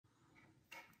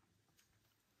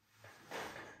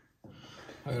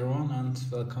Hi everyone, and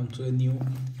welcome to a new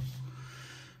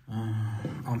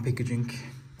unpackaging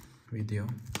video.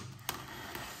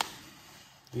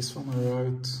 This one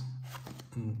arrived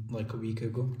like a week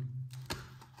ago,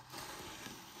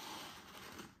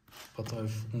 but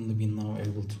I've only been now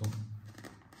able to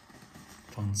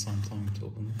find some time to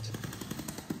open it.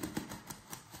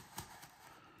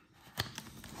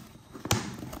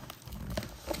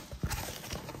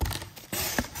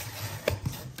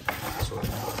 Sorry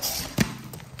about that.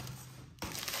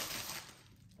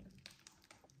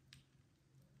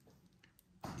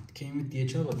 Came with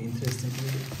DHL, but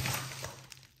interestingly,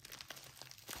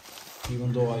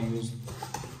 even though I used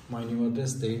my new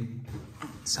address, they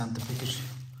sent the package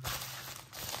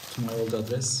to my old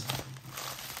address.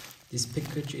 This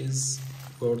package is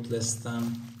worth less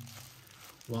than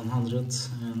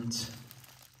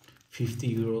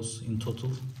 150 euros in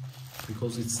total,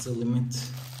 because it's the limit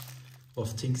of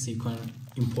things you can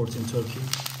import in Turkey.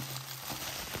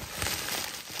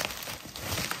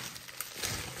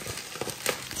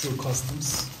 Through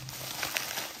customs.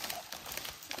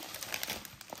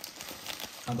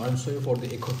 And I'm sorry for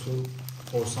the echo too.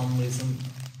 For some reason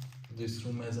this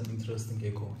room has an interesting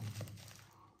echo.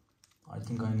 I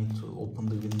think I need to open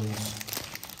the windows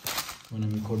when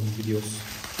I'm recording videos.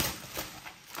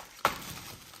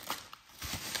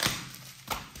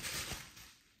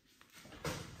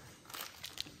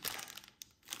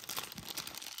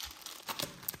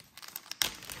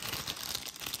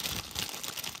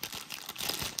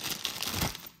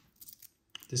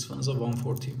 This one is a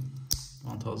 1040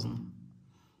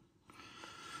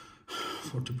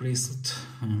 bracelet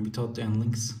without the end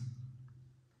links,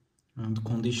 and the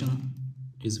condition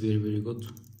is very good.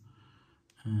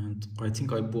 And I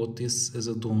think I bought this as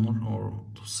a donor or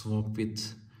to swap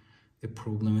with a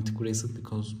problematic bracelet,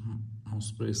 because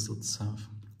most bracelets have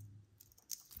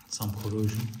some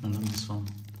corrosion, and then this one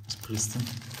is pristine.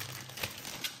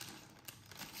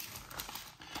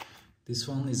 This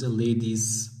one is a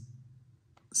ladies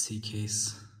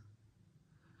C-case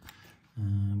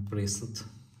bracelet.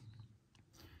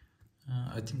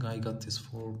 I think I got this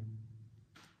for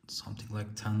something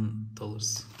like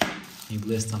 $10, maybe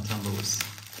less than $10.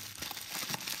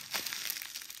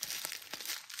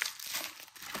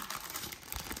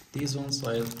 These ones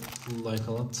I like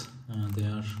a lot. They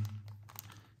are,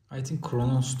 I think,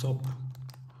 chrono stop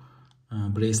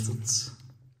bracelets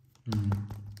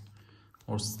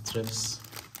or straps.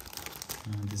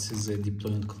 This is a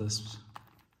deployment clasp,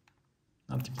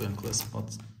 not deployment clasp,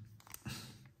 but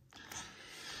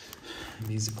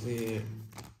basically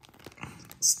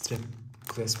strap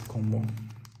clasp combo,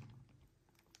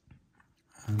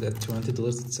 and at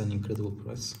 $20 it's an incredible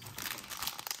price.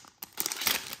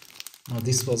 Now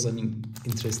this was an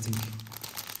interesting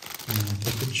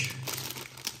package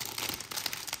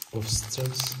of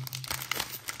straps,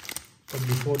 but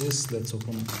before this, let's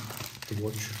open the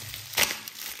watch.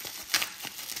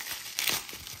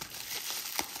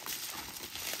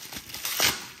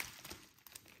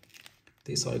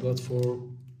 This I got for,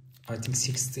 I think,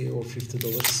 $60 or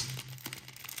 $50.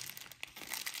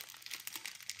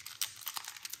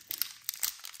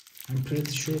 I'm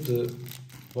pretty sure the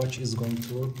watch is going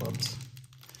to work, but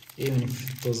even if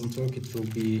it doesn't work, it will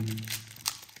be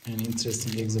an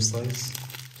interesting exercise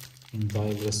in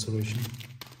dial restoration.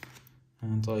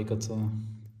 And I got a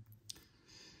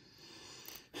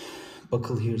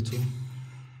buckle here too.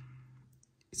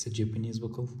 It's a Japanese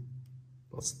buckle,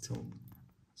 but still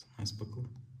it's a nice buckle.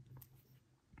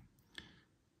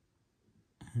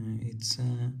 It's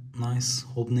a nice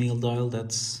hobnail dial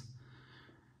that's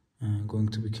going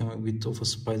to become a bit of a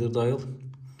spider dial.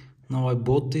 Now I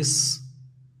bought this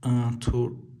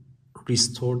to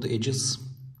restore the edges,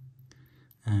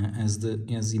 as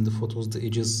in the photos the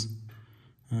edges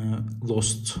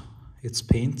lost its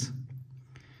paint,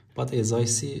 but as I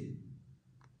see,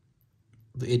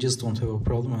 the edges don't have a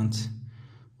problem, and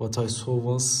what I saw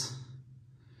was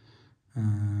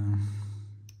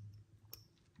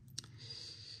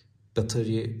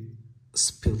battery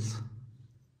spill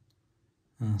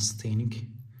staining.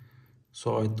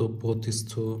 So I bought this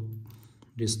to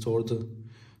restore the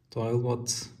dial,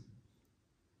 but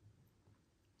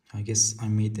I guess I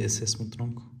made the assessment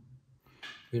wrong.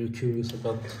 Very curious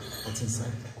about what's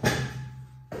inside.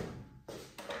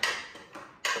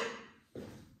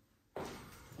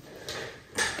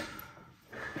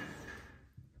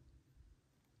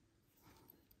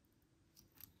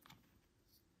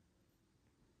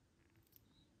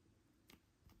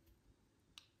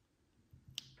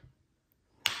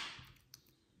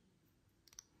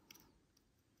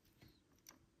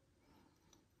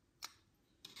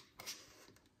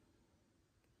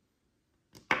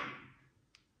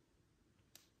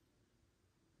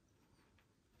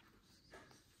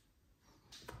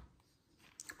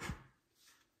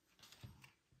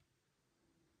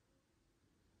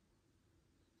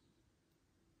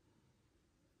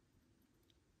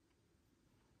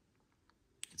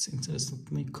 it's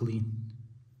interestingly clean.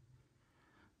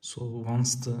 So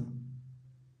once the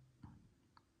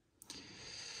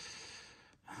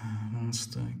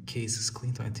case is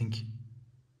cleaned, I think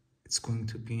it's going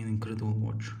to be an incredible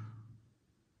watch.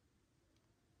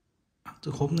 The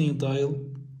hobnail dial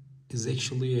is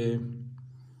actually a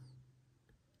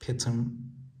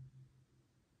pattern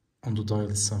on the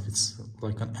dial itself. It's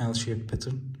like an L-shaped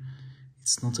pattern.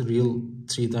 It's not a real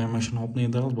three-dimensional hobnail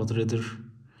dial, but rather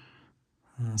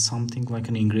something like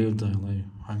an engraved dial.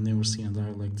 I've never seen a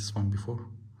dial like this one before.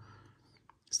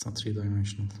 It's not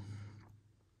three-dimensional.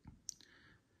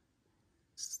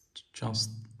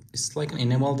 It's like an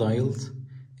enamel dial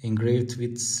engraved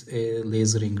with a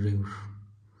laser engraver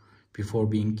before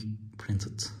being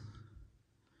printed.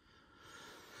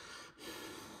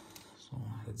 So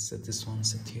let's set this one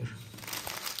set here.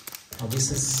 Now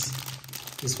this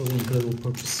was an incredible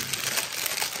purchase.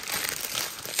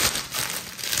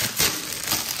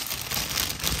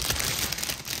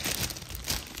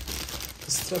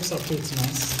 The straps are pretty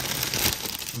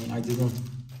nice. I mean, I didn't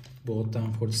bought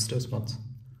them for the straps, but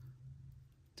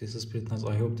this is pretty nice.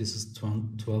 I hope this is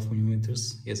 12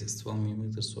 millimeters. Yes, it's 12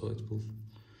 millimeters, so it will.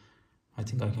 I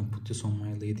think I can put this on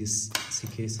my ladies' C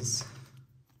cases.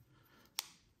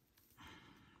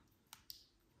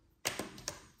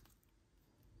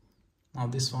 Now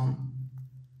this one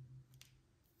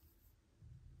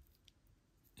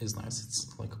is nice.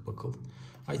 It's like a buckle.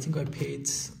 I think I paid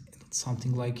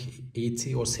something like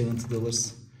 $80 or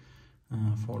 $70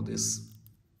 for this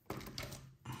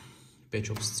batch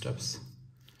of straps.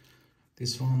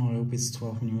 This one, I hope it's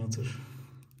 12 millimeter.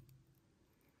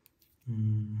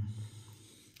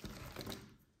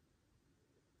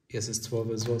 Yes, it's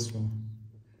 12 as well, so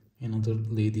another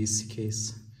ladies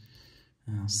case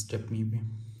strap maybe.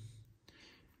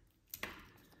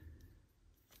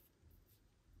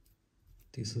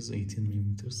 This is 18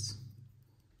 millimeters.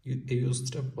 A used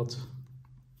strap, but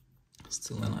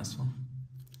still a nice one.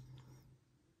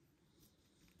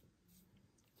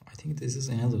 I think this is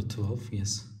another 12,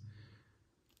 yes.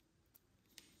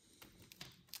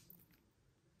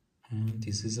 And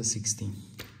this is a 16.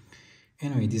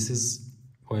 Anyway, this is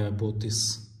why I bought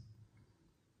this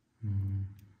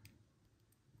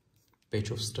batch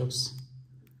of straps.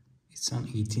 It's an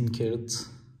 18 karat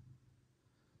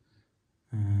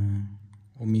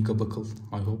Omega buckle,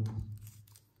 I hope.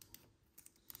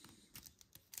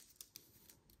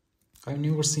 I've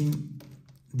never seen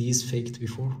these faked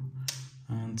before,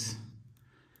 and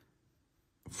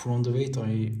from the weight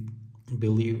I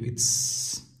believe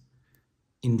it's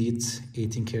indeed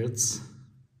 18 carats.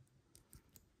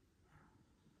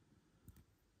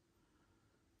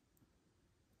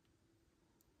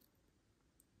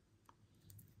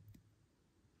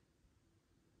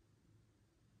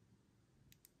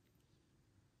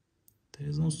 There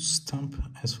is no stamp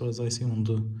as far as I see on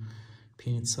the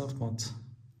pin itself, but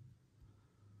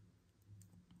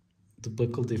the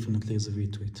buckle definitely has a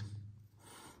weight to it.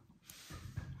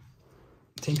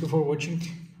 Thank you for watching,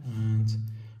 and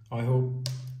I hope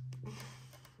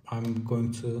I'm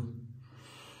going to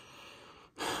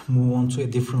move on to a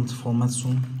different format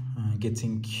soon,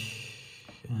 getting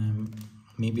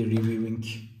maybe reviewing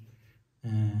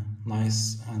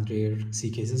nice and rare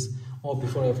C cases. Oh,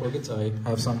 before I forget, I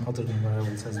have some other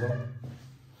variables as well.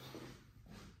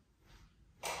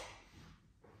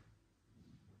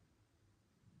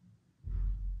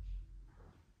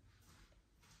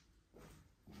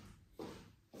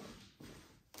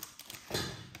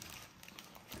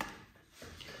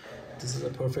 This is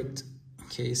a perfect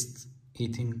cased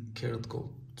 18 karat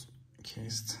gold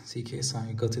cased C case.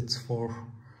 I got it for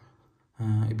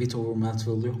a bit over melt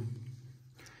value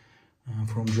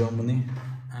from Germany,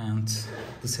 and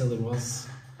the seller was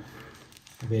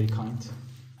very kind.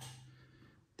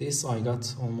 This I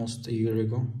got almost a year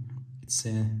ago. It's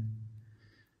a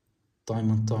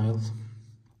diamond dial,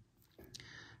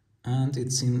 and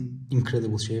it's in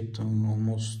incredible shape,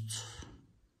 almost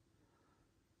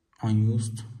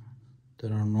unused.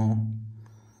 There are no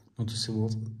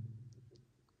noticeable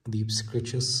deep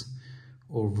scratches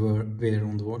or wear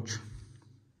on the watch.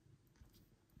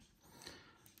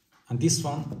 And this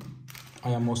one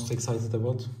I am most excited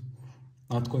about.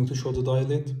 Not going to show the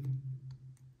dial yet,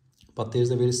 but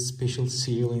there's a very special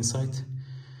serial inside,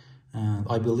 and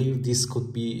I believe this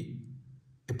could be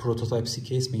a prototype C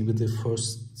case, maybe the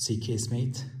first C case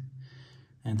made.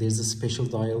 And there's a special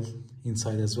dial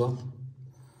inside as well.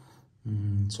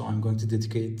 So I'm going to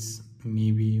dedicate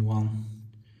maybe 1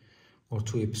 or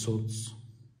 2 episodes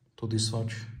to this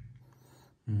watch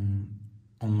on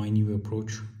my new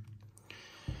approach.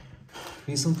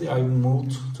 Recently I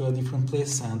moved to a different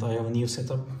place and I have a new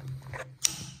setup.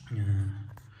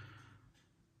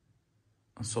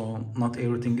 So not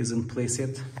everything is in place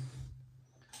yet.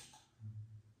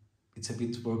 It's a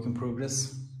bit work in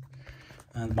progress,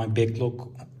 and my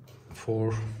backlog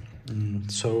for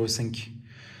servicing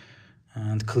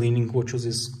and cleaning watches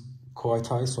is quite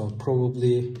high, so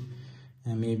probably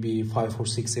maybe 5 or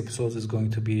 6 episodes is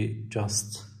going to be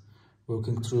just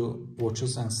working through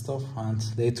watches and stuff, and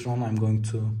later on I'm going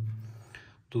to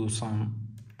do some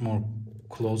more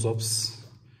close-ups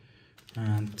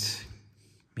and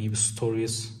maybe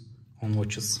stories on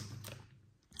watches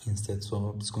instead,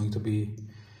 so it's going to be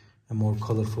a more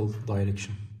colorful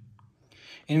direction.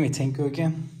 Anyway, thank you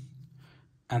again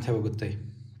and have a good day.